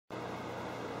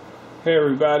Hey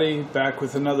everybody, back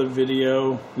with another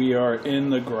video. We are in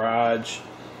the garage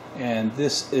and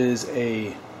this is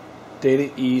a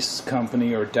Data East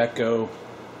company or Deco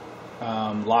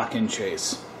lock-in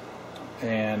chase,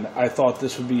 and I thought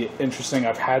this would be interesting.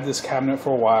 I've had this cabinet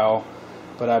for a while,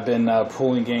 but I've been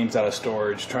pulling games out of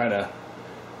storage, trying to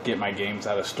get my games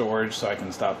out of storage so I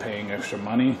can stop paying extra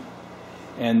money.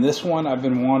 And this one I've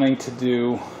been wanting to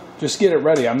do, just get it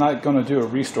ready. I'm not going to do a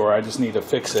restore, I just need to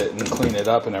fix it and clean it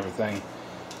up and everything.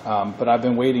 But I've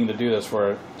been waiting to do this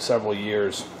for several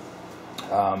years.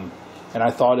 And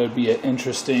I thought it would be an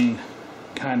interesting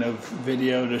kind of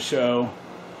video to show.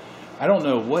 I don't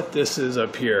know what this is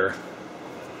up here.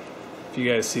 If you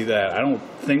guys see that, I don't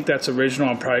think that's original.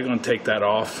 I'm probably going to take that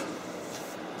off.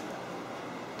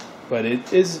 But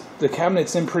it is, the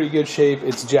cabinet's in pretty good shape.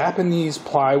 It's Japanese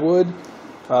plywood.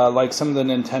 Like some of the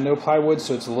Nintendo plywood,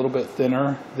 so it's a little bit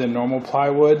thinner than normal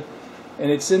plywood,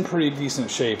 and it's in pretty decent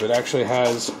shape. It actually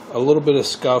has a little bit of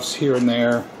scuffs here and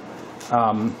there.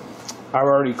 I've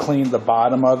already cleaned the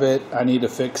bottom of it. I need to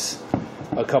fix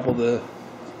a couple of the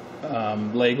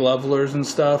leg levelers and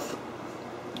stuff,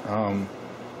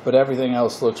 but everything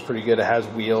else looks pretty good. It has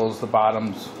wheels. The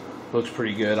bottom looks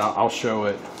pretty good. I'll show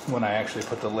it when I actually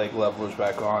put the leg levelers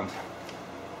back on.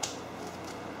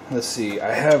 Let's see,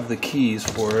 I have the keys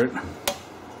for it.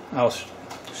 I'll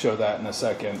show that in a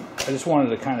second. I just wanted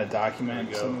to kind of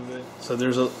document some of it. So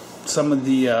there's some of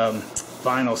the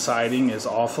vinyl siding is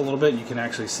off a little bit. You can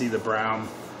actually see the brown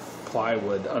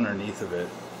plywood underneath of it.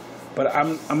 But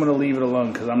I'm going to leave it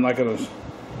alone because I'm not going to,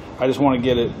 I just want to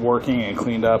get it working and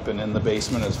cleaned up and in the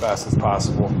basement as fast as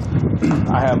possible.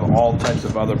 I have all types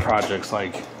of other projects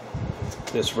like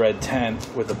this red tent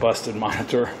with a busted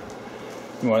monitor.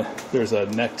 There's a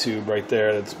neck tube right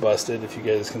there that's busted, if you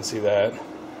guys can see that.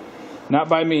 Not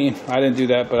by me, I didn't do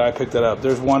that, but I picked it up.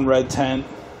 There's one red tent.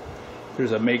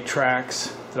 There's a make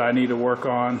tracks that I need to work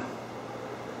on,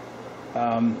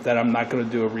 that I'm not going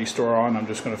to do a restore on. I'm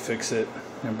just going to fix it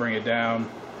and bring it down.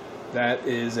 That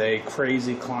is a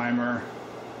crazy climber.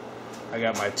 I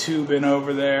got my tube in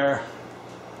over there.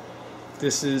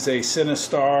 This is a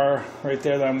Cinestar right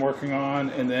there that I'm working on,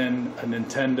 and then a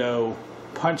Nintendo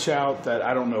punch out that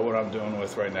I don't know what I'm doing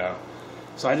with right now.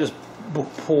 So I just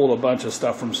pulled a bunch of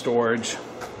stuff from storage,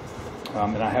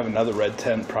 and I have another red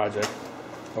tent project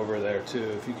over there too,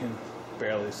 if you can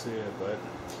barely see it. But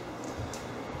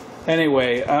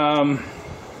anyway, I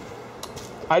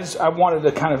wanted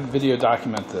to kind of video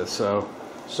document this, so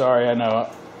sorry, I know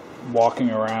walking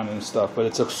around and stuff, but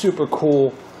it's a super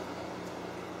cool,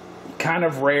 kind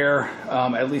of rare,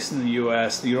 at least in the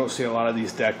US. You don't see a lot of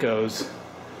these Decos.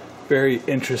 Very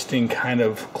interesting kind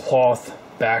of cloth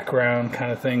background kind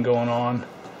of thing going on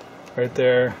right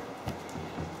there.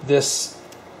 This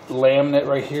laminate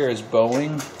right here is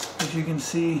Boeing, as you can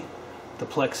see. The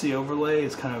plexi overlay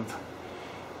is kind of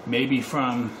maybe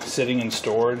from sitting in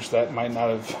storage. That might not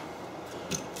have,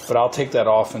 but I'll take that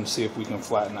off and see if we can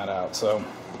flatten that out. So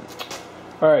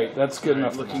alright, that's good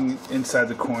enough. Looking inside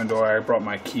the coin door, I brought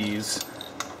my keys.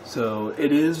 So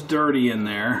it is dirty in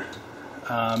there.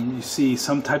 You see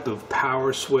some type of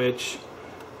power switch,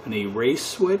 an erase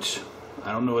switch,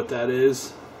 I don't know what that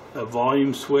is, a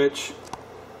volume switch,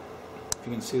 if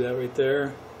you can see that right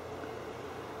there.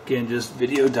 Again, just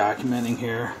video documenting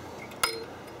here.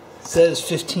 It says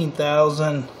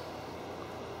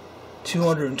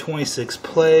 15,226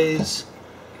 plays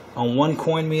on one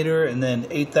coin meter, and then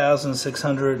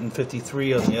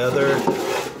 8,653 on the other.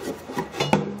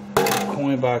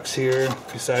 Coin box here,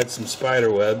 besides some spider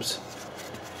webs.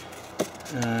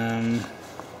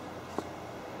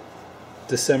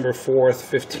 December 4th,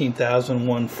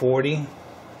 15,140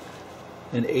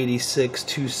 and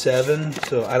 8627.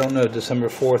 So I don't know, December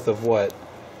 4th of what?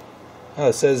 Oh,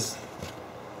 it says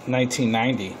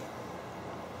 1990.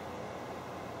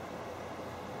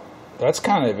 That's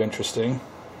kind of interesting.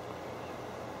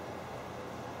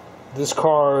 This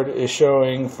card is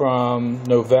showing from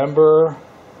November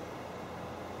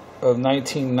of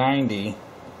 1990.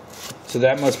 So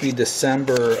that must be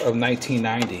December of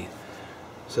 1990.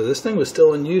 So this thing was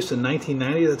still in use in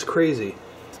 1990. That's crazy.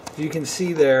 You can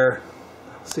see there,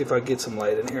 let's see if I can get some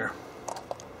light in here.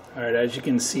 Alright, as you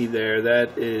can see there,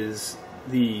 that is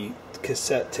the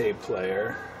cassette tape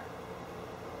player.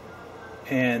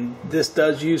 And this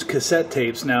does use cassette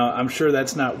tapes. Now, I'm sure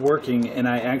that's not working, and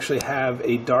I actually have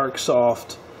a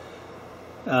Darksoft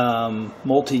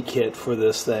multi-kit for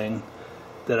this thing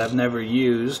that I've never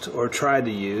used or tried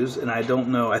to use, and I don't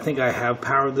know. I think I have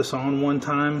powered this on one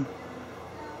time.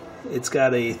 It's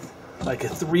got like a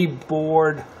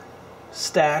 3-board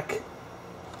stack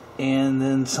and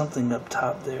then something up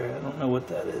top there. I don't know what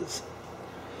that is.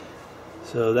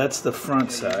 So that's the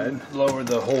front side. Lower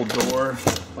the whole door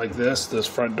like this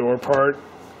front door part.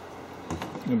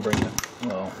 You can bring it,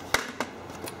 well,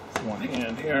 one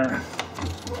hand here.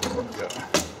 There we go.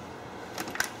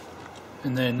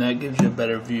 And then that gives you a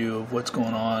better view of what's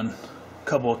going on. A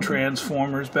couple of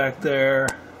transformers back there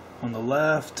on the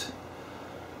left.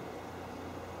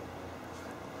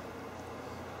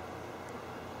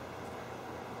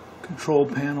 Control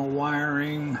panel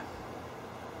wiring.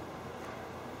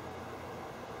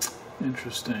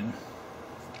 Interesting.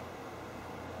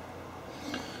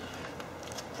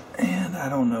 And I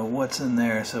don't know what's in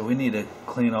there, so we need to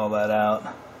clean all that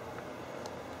out.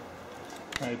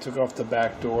 I took off the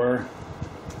back door.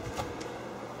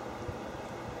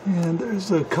 And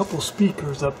there's a couple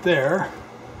speakers up there.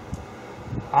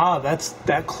 Ah,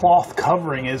 that cloth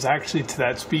covering is actually to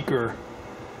that speaker.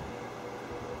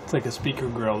 It's like a speaker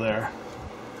grill there.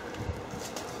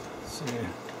 Let's see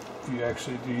if you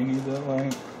actually do you need that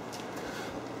light?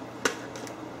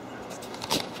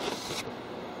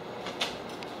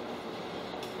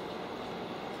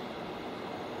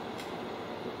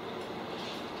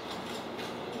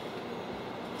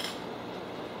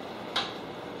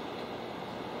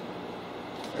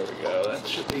 There we go, that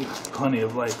should be plenty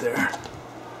of light there.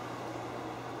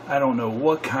 I don't know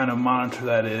what kind of monitor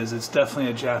that is. It's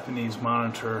definitely a Japanese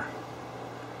monitor.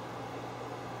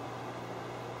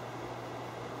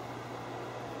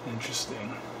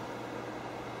 Interesting.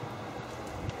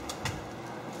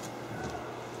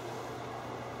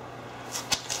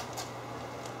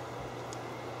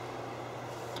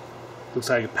 Looks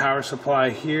like a power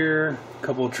supply here, a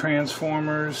couple of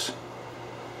transformers.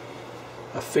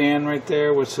 A fan right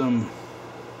there with some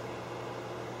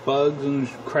bugs and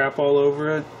crap all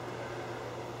over it.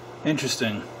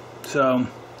 Interesting. So,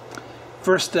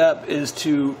 first step is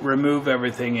to remove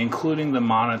everything, including the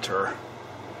monitor,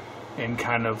 and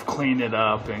kind of clean it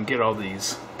up and get all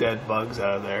these dead bugs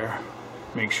out of there.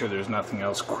 Make sure there's nothing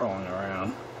else crawling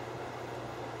around.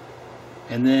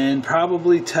 And then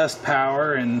probably test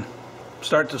power and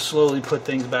start to slowly put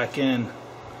things back in.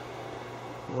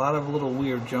 A lot of little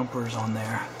weird jumpers on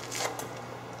there.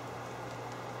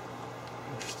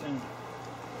 Interesting.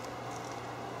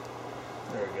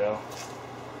 There we go.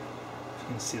 You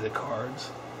can see the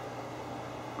cards.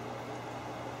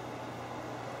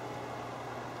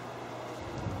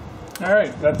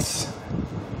 Alright, that's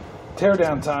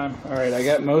teardown time. Alright, I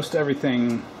got most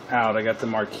everything out. I got the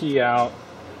marquee out.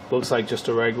 Looks like just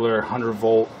a regular 100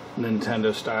 volt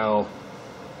Nintendo style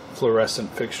fluorescent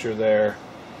fixture there.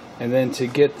 And then to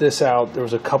get this out, there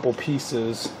was a couple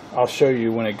pieces. I'll show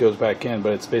you when it goes back in,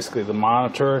 but it's basically the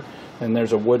monitor, and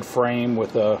there's a wood frame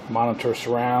with a monitor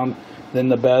surround, then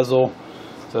the bezel.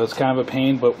 So it's kind of a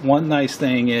pain, but one nice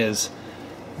thing is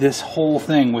this whole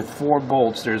thing with 4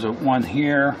 bolts. There's one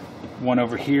here, one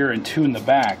over here, and 2 in the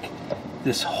back.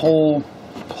 This whole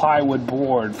plywood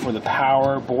board for the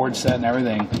power, board set, and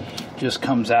everything just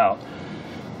comes out.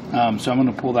 So I'm going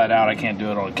to pull that out. I can't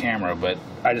do it on camera, but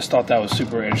I just thought that was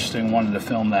super interesting. Wanted to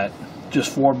film that.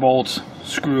 Just 4 bolts,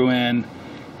 screw in,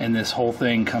 and this whole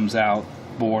thing comes out,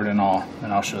 board and all.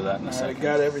 And I'll show that in a second. I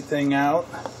got everything out,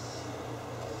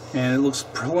 and it looks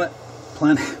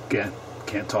plenty.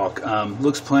 Can't talk.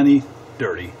 Looks plenty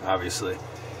dirty, obviously.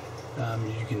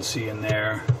 You can see in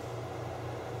there.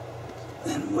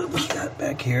 And what we got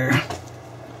back here.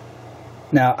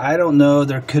 Now I don't know.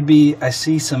 There could be. I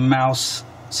see some mouse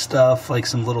stuff, like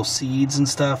some little seeds and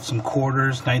stuff, some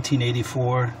quarters,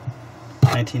 1984,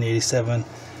 1987.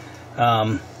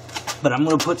 But I'm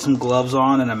going to put some gloves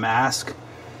on and a mask,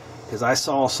 because I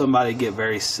saw somebody get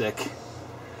very sick,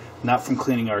 not from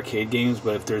cleaning arcade games,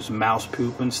 but if there's mouse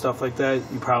poop and stuff like that,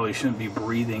 you probably shouldn't be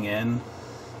breathing in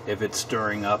if it's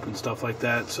stirring up and stuff like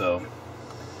that. So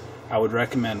I would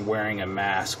recommend wearing a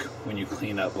mask when you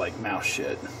clean up like mouse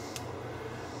shit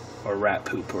or rat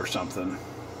poop or something.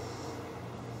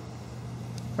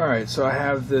 Alright, so I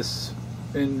have this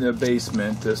in the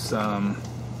basement, this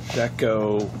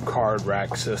Deco card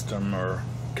rack system, or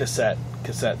cassette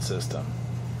system.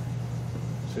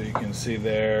 So you can see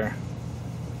there,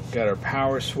 got our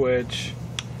power switch.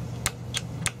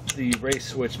 The race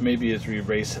switch maybe is we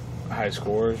race high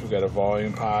scores. We've got a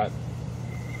volume pot.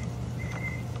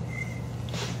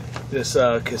 This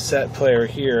cassette player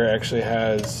here actually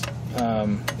has,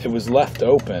 it was left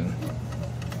open,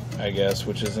 I guess,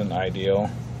 which isn't ideal.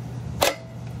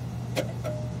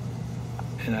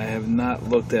 And I have not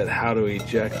looked at how to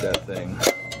eject that thing.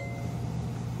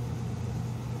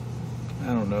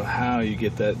 I don't know how you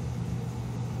get that.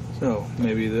 So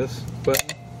maybe this,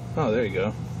 but oh, there you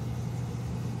go.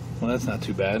 Well, that's not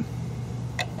too bad.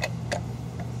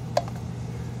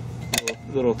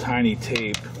 little tiny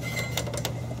tape.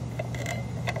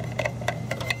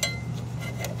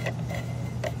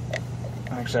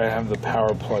 Actually, I have the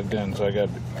power plugged in, so I got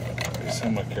to be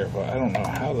somewhat careful. I don't know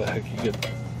how the heck you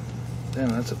get... Damn,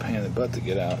 that's a pain in the butt to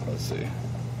get out. Let's see.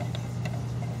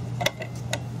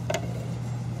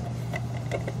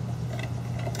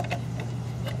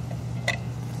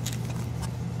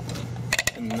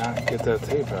 And not get that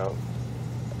tape out.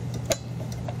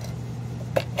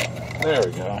 There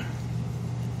we go.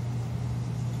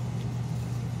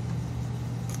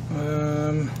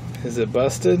 Is it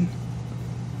busted?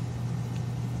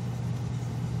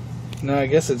 No, I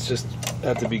guess it's just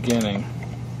at the beginning.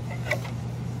 It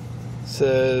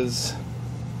says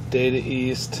Data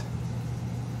East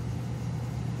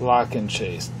Lock and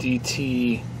Chase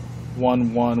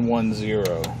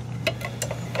DT1110.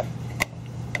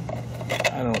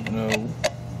 I don't know.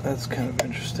 That's kind of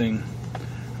interesting.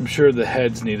 I'm sure the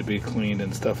heads need to be cleaned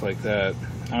and stuff like that.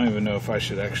 I don't even know if I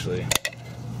should actually...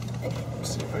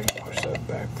 Let's see if I can push that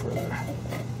back further.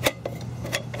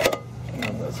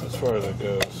 No, that's as far as it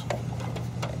goes.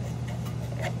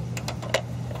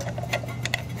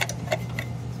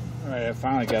 Alright, I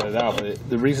finally got it out, but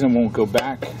the reason it won't go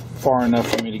back far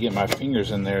enough for me to get my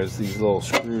fingers in there is these little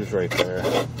screws right there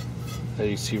that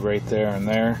you see right there and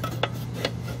there.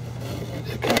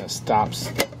 It kind of stops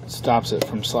it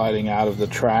from sliding out of the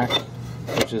track,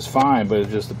 which is fine, but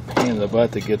it's just a pain in the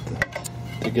butt to get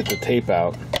the tape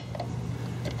out.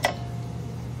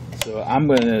 So I'm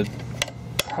going to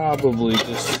probably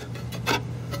just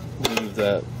leave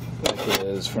that like it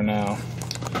is for now.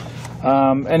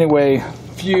 Anyway,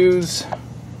 fuse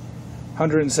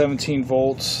 117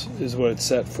 volts is what it's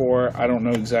set for. I don't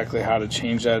know exactly how to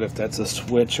change that, if that's a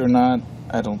switch or not.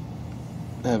 I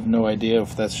have no idea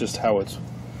if that's just how it's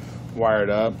wired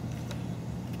up.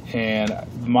 And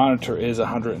the monitor is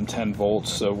 110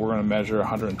 volts, so we're going to measure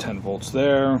 110 volts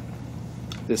there.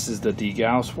 This is the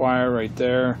degauss wire right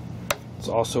there. It's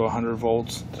also 100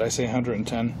 volts. Did I say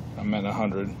 110? I meant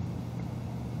 100.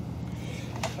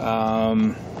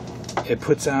 It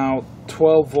puts out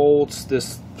 12 volts.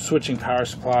 This switching power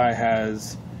supply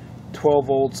has 12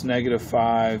 volts,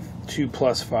 -5, 2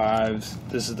 +5s.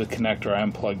 This is the connector. I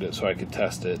unplugged it so I could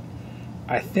test it.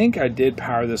 I think I did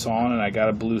power this on and I got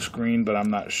a blue screen, but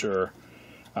I'm not sure.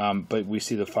 But we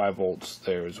see the 5 volts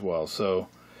there as well. So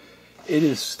it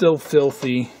is still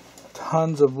filthy.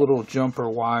 Tons of little jumper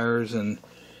wires and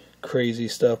crazy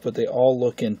stuff, but they all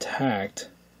look intact.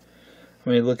 I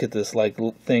mean, look at this, like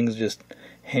things just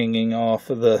hanging off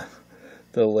of the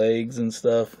legs and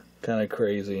stuff. Kind of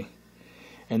crazy.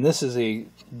 And this is a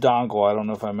dongle. I don't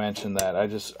know if I mentioned that.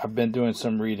 I've been doing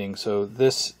some reading. So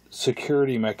this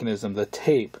security mechanism, the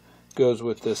tape, goes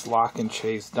with this lock and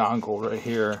chase dongle right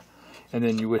here, and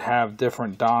then you would have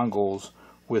different dongles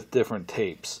with different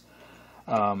tapes,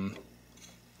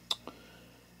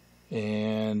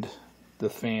 and the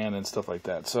fan and stuff like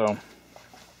that. So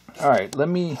alright,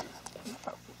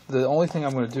 the only thing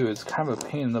I'm going to do is kind of a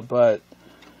pain in the butt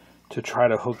to try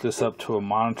to hook this up to a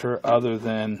monitor other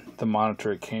than the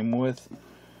monitor it came with,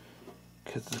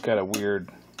 because it's got a weird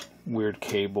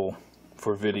cable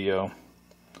for video.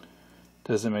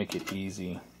 Doesn't make it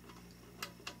easy.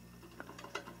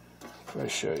 If I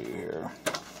show you here,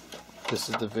 this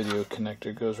is the video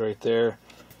connector, goes right there,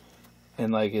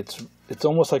 and like it's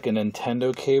almost like a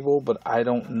Nintendo cable, but I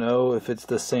don't know if it's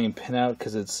the same pinout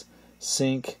because it's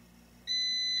sync,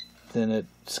 then it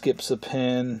skips a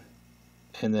pin,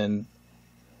 and then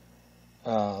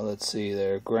let's see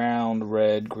there, ground,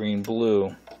 red, green,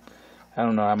 blue. I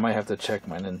don't know, I might have to check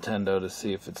my Nintendo to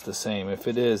see if it's the same. If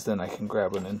it is, then I can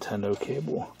grab a Nintendo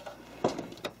cable,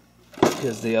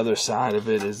 because the other side of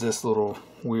it is this little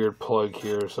weird plug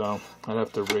here, so I'd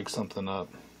have to rig something up.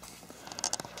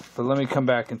 But let me come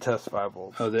back and test 5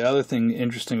 volts. Oh, the other thing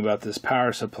interesting about this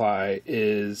power supply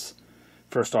is,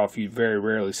 first off, you very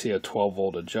rarely see a 12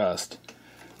 volt adjust.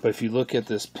 But if you look at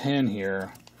this pin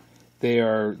here, they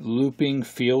are looping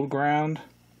field ground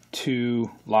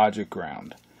to logic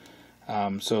ground.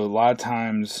 So a lot of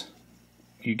times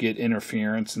you get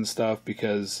interference and stuff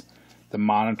because the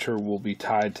monitor will be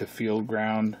tied to field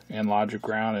ground and logic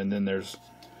ground, and then there's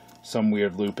some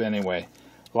weird loop anyway.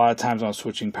 A lot of times on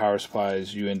switching power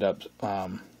supplies you end up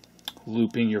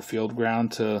looping your field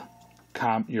ground to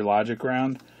your logic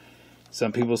ground.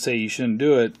 Some people say you shouldn't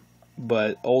do it,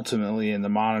 but ultimately in the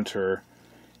monitor,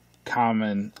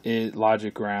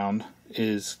 logic ground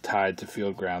is tied to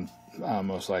field ground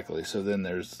most likely. So then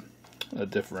there's a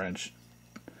difference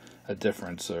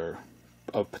or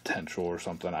of potential or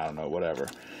something. I don't know, whatever.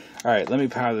 All right, let me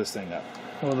power this thing up.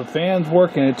 Well, the fan's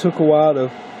working. It took a while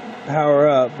to power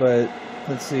up, but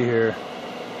let's see here.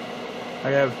 I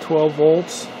have 12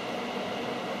 volts.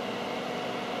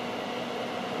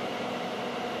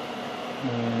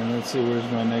 And let's see, where's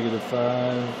my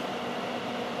 -5?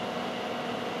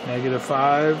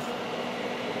 -5.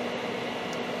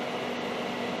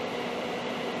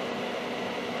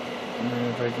 And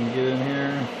if I can get in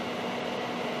here,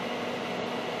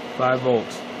 5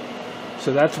 volts.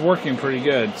 So that's working pretty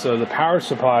good. So the power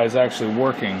supply is actually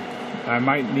working. I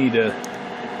might need to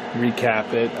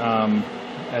recap it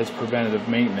as preventative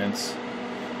maintenance.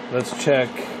 Let's check.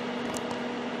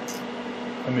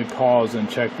 Let me pause and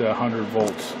check the 100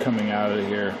 volts coming out of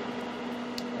here.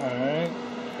 Alright,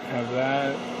 have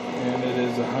that, and it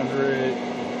is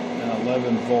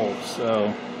 111 volts,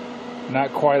 so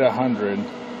not quite 100.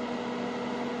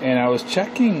 And I was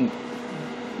checking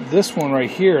this one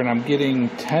right here, and I'm getting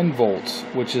 10 volts,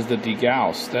 which is the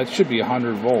degauss. That should be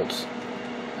 100 volts.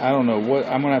 I don't know what,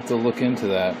 I'm gonna have to look into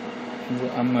that.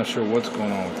 I'm not sure what's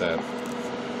going on with that.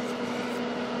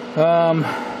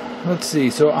 Let's see,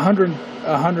 so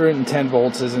 110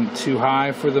 volts isn't too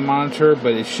high for the monitor,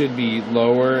 but it should be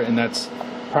lower, and that's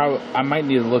probably, I might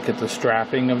need to look at the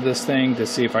strapping of this thing to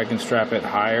see if I can strap it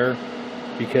higher,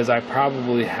 because I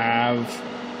probably have,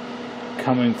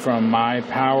 coming from my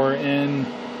power in,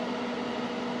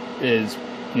 is,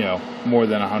 you know, more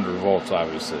than 100 volts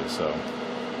obviously. So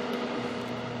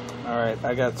alright,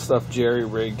 I got stuff jerry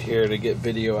rigged here to get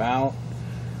video out.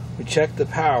 We checked the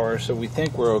power, so we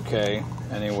think we're okay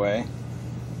anyway.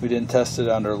 We didn't test it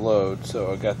under load,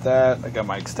 so I got that. I got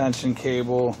my extension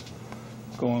cable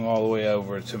going all the way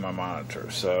over to my monitor.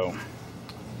 So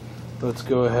let's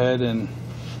go ahead and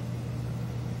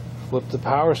flip the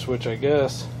power switch, I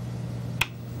guess.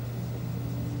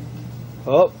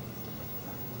 Oh,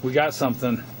 we got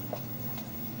something.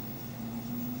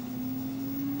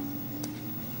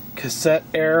 Cassette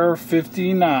error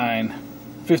 59.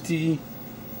 59.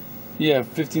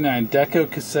 Deco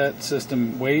cassette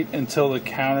system. Wait until the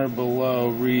counter below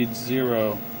reads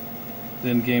 0.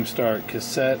 Then game start.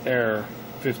 Cassette error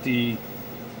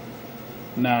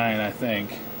 59, I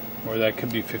think. Or that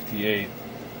could be 58.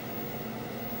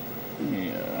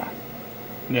 Yeah,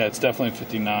 it's definitely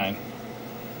 59.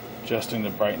 Adjusting the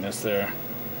brightness there.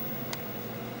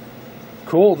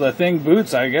 Cool, the thing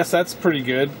boots. I guess that's pretty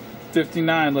good.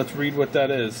 59, let's read what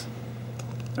that is.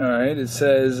 Alright, it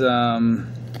says,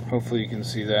 hopefully you can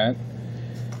see that.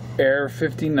 Error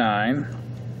 59.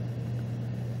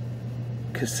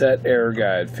 Cassette error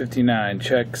guide 59.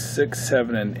 Check 6,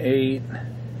 7, and 8.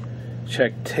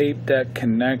 Check tape deck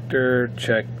connector.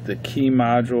 Check the key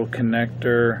module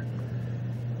connector.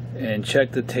 And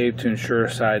check the tape to ensure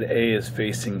side A is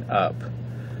facing up.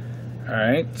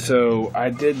 Alright, so I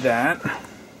did that.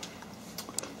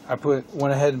 I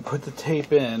went ahead and put the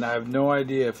tape in. I have no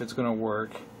idea if it's going to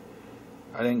work.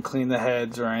 I didn't clean the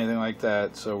heads or anything like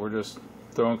that, so we're just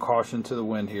throwing caution to the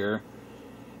wind here.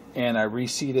 And I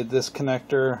reseated this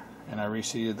connector, and I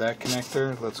reseated that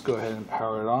connector. Let's go ahead and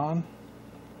power it on.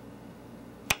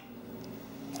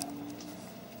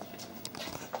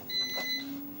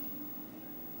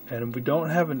 And we don't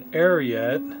have an error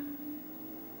yet.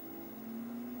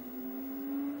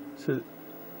 So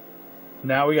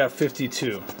now we got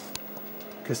 52.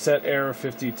 Cassette error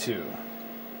 52.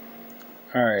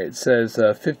 Alright, it says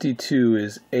 52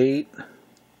 is 8,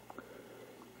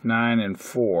 9, and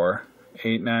 4.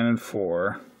 8, 9, and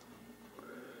 4.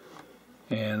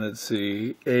 And let's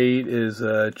see. 8 is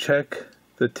check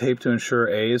the tape to ensure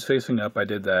A is facing up. I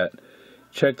did that.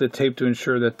 Check the tape to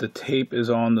ensure that the tape is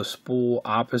on the spool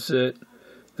opposite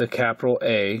the capital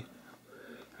A.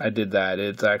 I did that.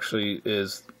 It actually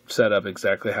is set up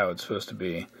exactly how it's supposed to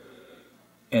be.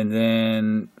 And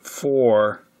then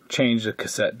 4, change the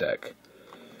cassette deck.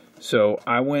 So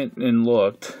I went and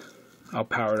looked. I'll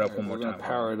power it up one more time.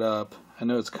 Power it up. I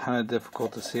know it's kind of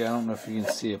difficult to see. I don't know if you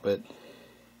can see it, but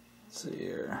let's see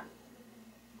here.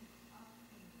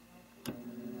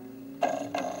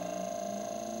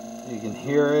 You can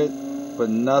hear it, but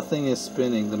nothing is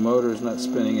spinning. The motor is not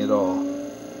spinning at all.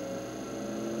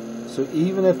 So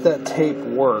even if that tape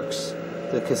works,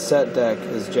 the cassette deck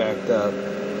is jacked up.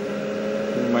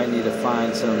 You might need to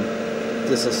find some,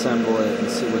 disassemble it and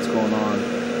see what's going on.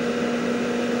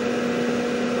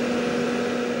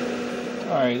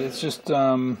 Alright, it's just,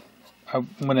 I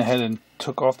went ahead and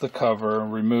took off the cover,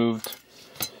 removed,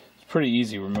 it's pretty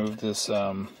easy, removed this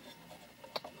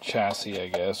chassis, I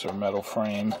guess, or metal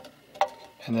frame.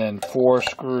 And then 4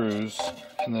 screws,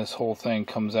 and this whole thing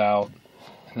comes out.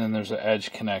 And then there's an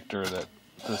edge connector that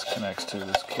this connects to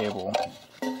this cable,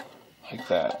 like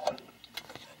that.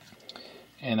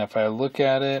 And if I look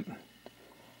at it,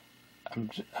 I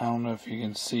don't know if you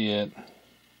can see it.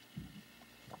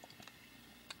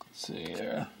 see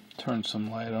there. Turn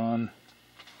some light on.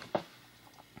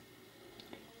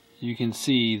 You can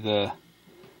see the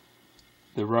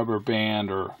rubber band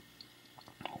or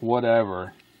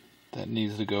whatever that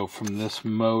needs to go from this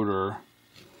motor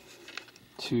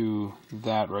to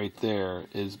that right there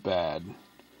is bad.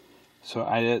 So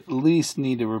I at least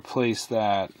need to replace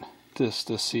that just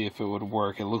to see if it would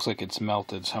work. It looks like it's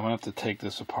melted, so I'm gonna have to take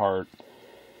this apart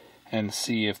and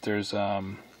see if there's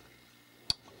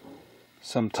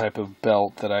some type of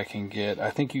belt that I can get. I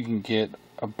think you can get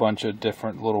a bunch of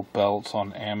different little belts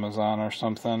on Amazon or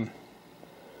something.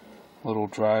 Little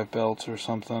drive belts or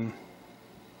something.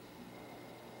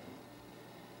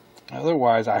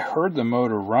 Otherwise, I heard the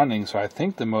motor running, so I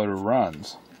think the motor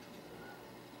runs.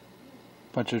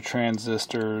 Bunch of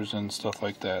transistors and stuff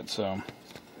like that, so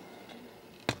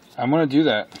I'm going to do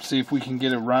that. See if we can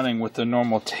get it running with the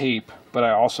normal tape, but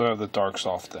I also have the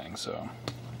Darksoft thing, so.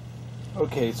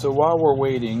 Okay, so while we're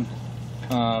waiting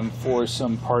for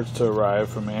some parts to arrive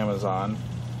from Amazon,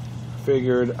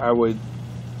 figured I would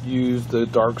use the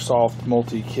Darksoft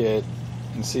multi-kit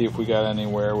and see if we got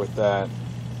anywhere with that.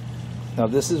 Now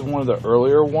this is one of the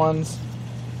earlier ones,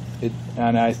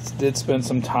 and I did spend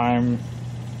some time,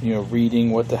 you know,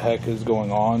 reading what the heck is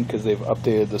going on because they've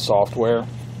updated the software.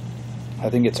 I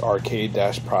think it's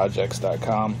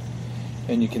arcade-projects.com,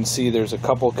 and you can see there's a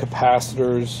couple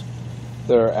capacitors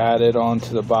that are added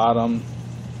onto the bottom.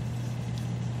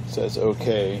 It says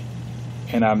OK,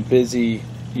 and I'm busy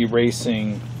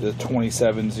erasing the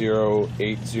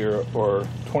 27080 or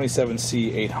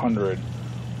 27C800,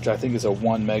 which I think is a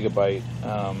 1 megabyte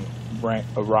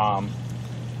ROM,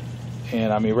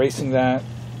 and I'm erasing that,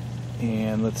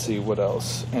 and let's see what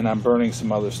else, and I'm burning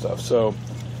some other stuff. So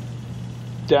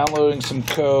downloading some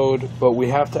code, but we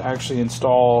have to actually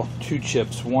install two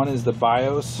chips. One is the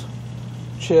BIOS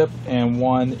chip, and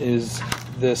one is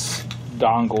this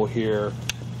dongle here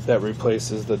that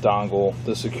replaces the dongle,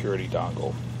 the security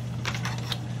dongle.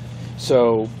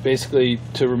 So basically,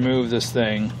 to remove this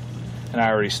thing, and I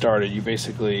already started, you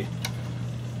basically,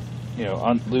 you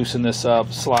know, loosen this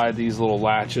up, slide these little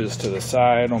latches to the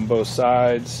side on both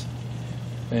sides,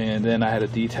 and then I had to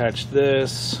detach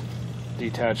this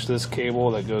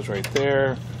cable that goes right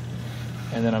there,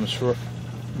 and then I'm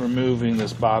removing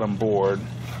this bottom board,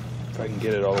 if I can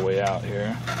get it all the way out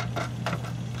here.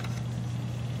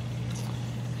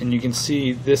 And you can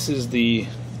see this is the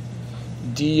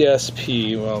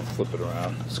DSP, well, flip it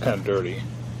around, it's kind of dirty,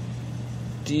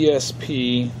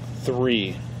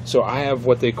 DSP3. So I have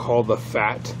what they call the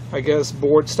FAT, I guess,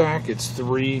 board stack. It's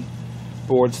 3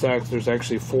 board stacks. There's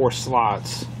actually 4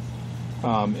 slots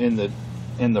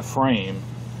in the frame,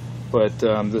 but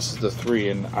this is the 3,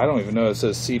 and I don't even know, it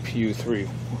says CPU 3.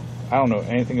 I don't know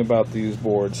anything about these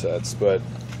board sets, but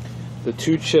the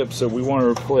 2 chips that we want to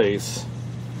replace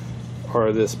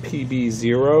are this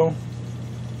PB0,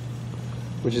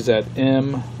 which is at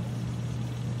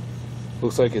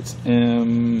looks like it's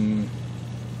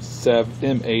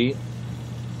M8,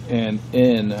 and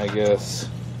N, I guess,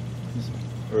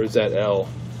 or is that L?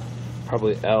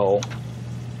 Probably L.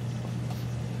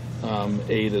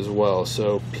 8 as well.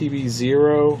 So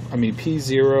P0,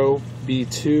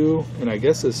 B2, and I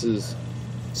guess this is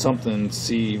something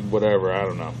C whatever, I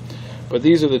don't know. But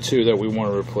these are the 2 that we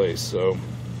want to replace. So,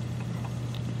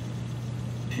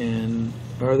 and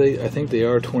are they? I think they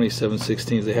are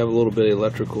 2716s. They have a little bit of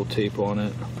electrical tape on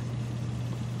it.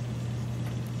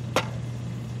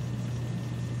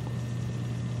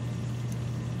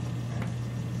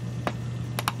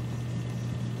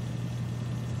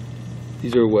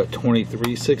 These are what,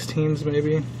 2316s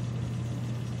maybe?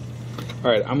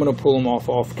 Alright, I'm going to pull them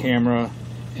off camera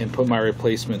and put my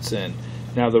replacements in.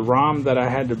 Now the ROM that I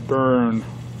had to burn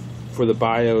for the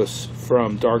BIOS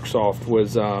from Darksoft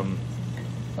was a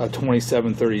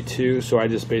 2732, so I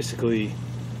just basically,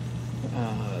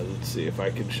 let's see if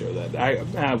I can show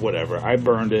that. Whatever, I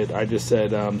burned it. I just said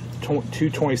 2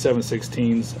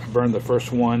 2716s. I burned the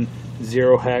first one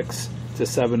 0 hex to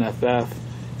 7FF,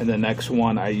 and the next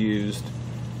one I used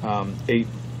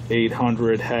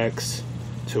 800 hex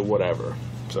to whatever.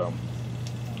 So,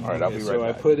 alright, I'll be right back. So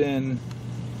I put in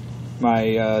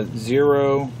my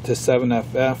 0 to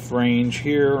 7FF range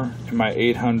here, and my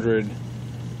 800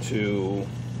 to,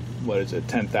 what is it,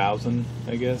 10,000,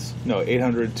 I guess? No,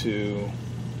 800 to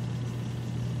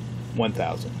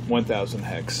 1,000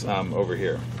 hex over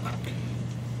here.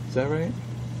 Is that right?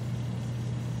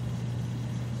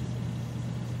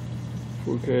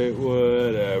 Okay,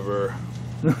 whatever.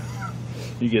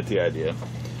 You get the idea.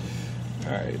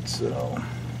 Alright, so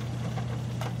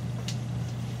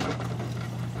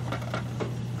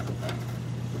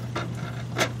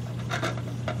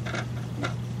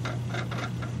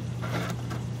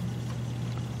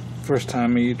First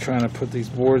time me trying to put these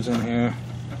boards in here.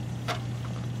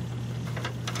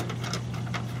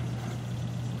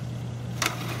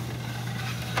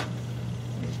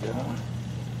 There we go.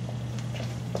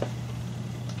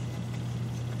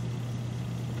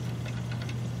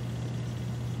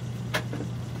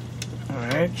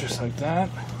 Alright, just like that.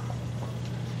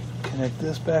 Connect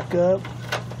this back up.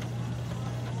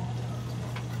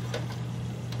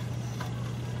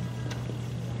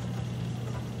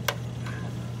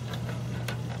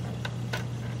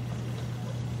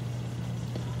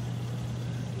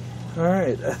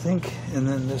 Alright, I think, and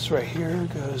then this right here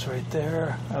goes right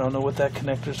there. I don't know what that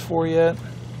connector's for yet.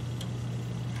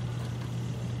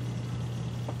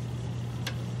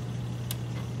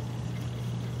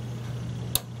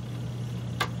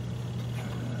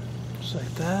 Just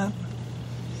like that.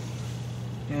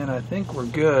 And I think we're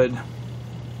good.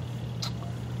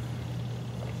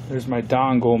 There's my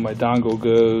dongle. My dongle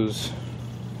goes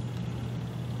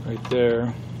right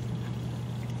there.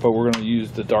 But we're going to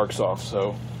use the Darksoft,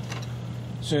 so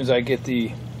as soon as I get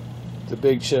the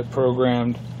big chip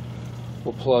programmed,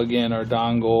 we'll plug in our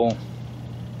dongle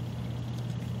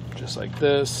just like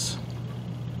this.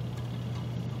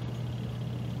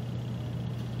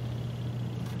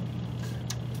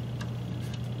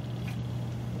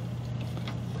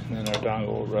 And then our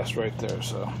dongle will rest right there,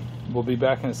 so we'll be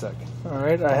back in a second.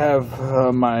 Alright, I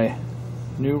have my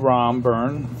new ROM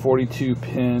burn, 42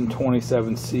 pin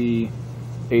 27C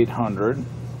 800,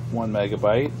 1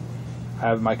 megabyte. I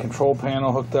have my control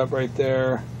panel hooked up right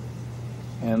there,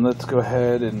 and let's go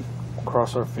ahead and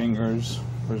cross our fingers.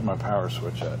 Where's my power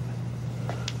switch at?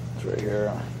 It's right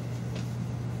here.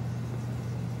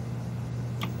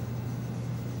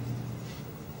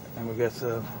 And we got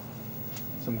some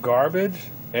garbage,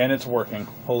 and it's working.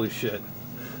 Holy shit.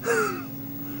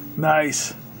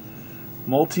 Nice.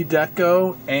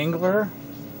 Multi-Deco Angler.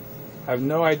 I have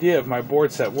no idea if my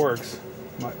board set works.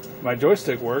 My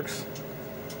joystick works.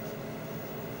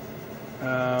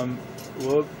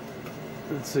 Well,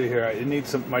 let's see here. It needs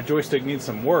some. My joystick needs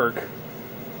some work.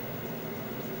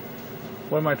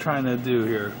 What am I trying to do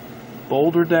here?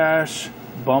 Boulder dash,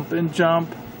 bump and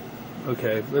jump.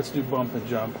 Okay, let's do bump and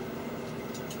jump.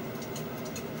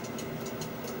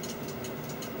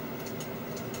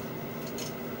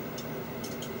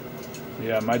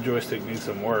 Yeah, my joystick needs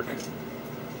some work.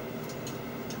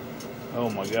 Oh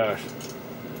my gosh.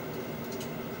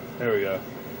 There we go.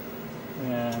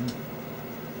 And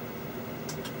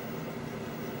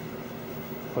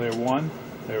player 1.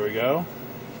 There we go.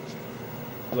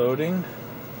 Loading.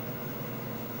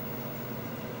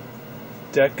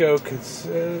 Deco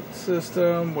cassette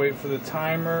system. Wait for the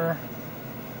timer.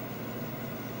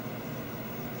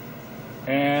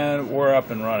 And we're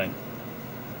up and running.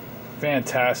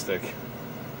 Fantastic.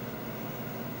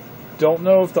 Don't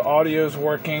know if the audio is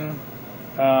working.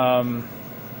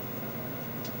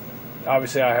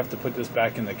 Obviously I have to put this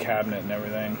back in the cabinet and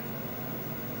everything.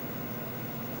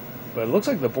 But it looks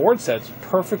like the board set's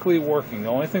perfectly working. The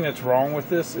only thing that's wrong with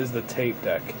this is the tape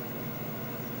deck.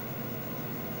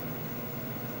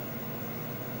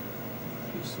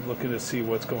 Just looking to see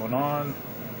what's going on.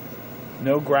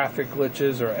 No graphic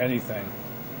glitches or anything.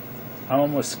 I'm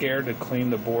almost scared to clean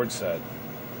the board set.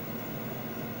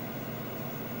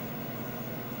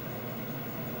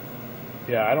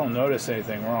 Yeah, I don't notice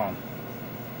anything wrong.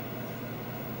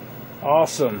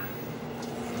 Awesome.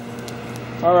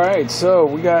 Alright, so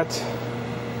we got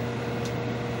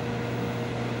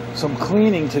some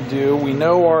cleaning to do. We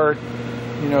know our,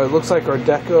 it looks like our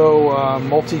Deco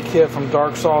multi-kit from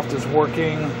Darksoft is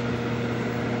working.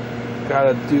 Got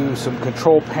to do some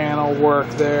control panel work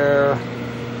there.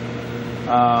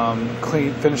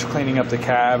 Finish cleaning up the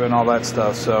cab and all that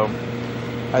stuff. So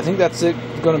I think that's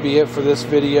going to be it for this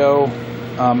video.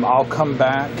 I'll come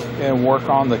back and work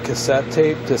on the cassette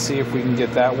tape to see if we can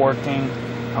get that working.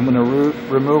 I'm going to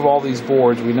remove all these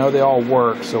boards. We know they all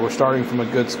work, so we're starting from a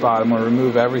good spot. I'm going to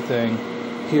remove everything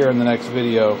here in the next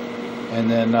video and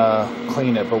then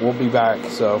clean it, but we'll be back.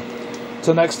 So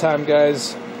till next time,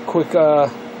 guys, quick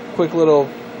little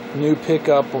new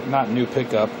pickup. Not new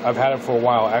pickup. I've had it for a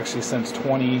while, actually since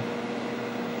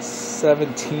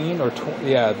 2017 or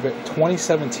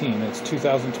 2017. It's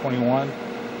 2021.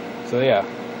 So yeah,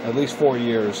 at least 4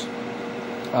 years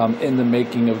in the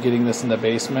making of getting this in the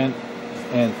basement.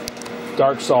 And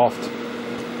Darksoft,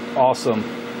 awesome.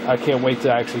 I can't wait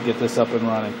to actually get this up and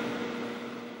running.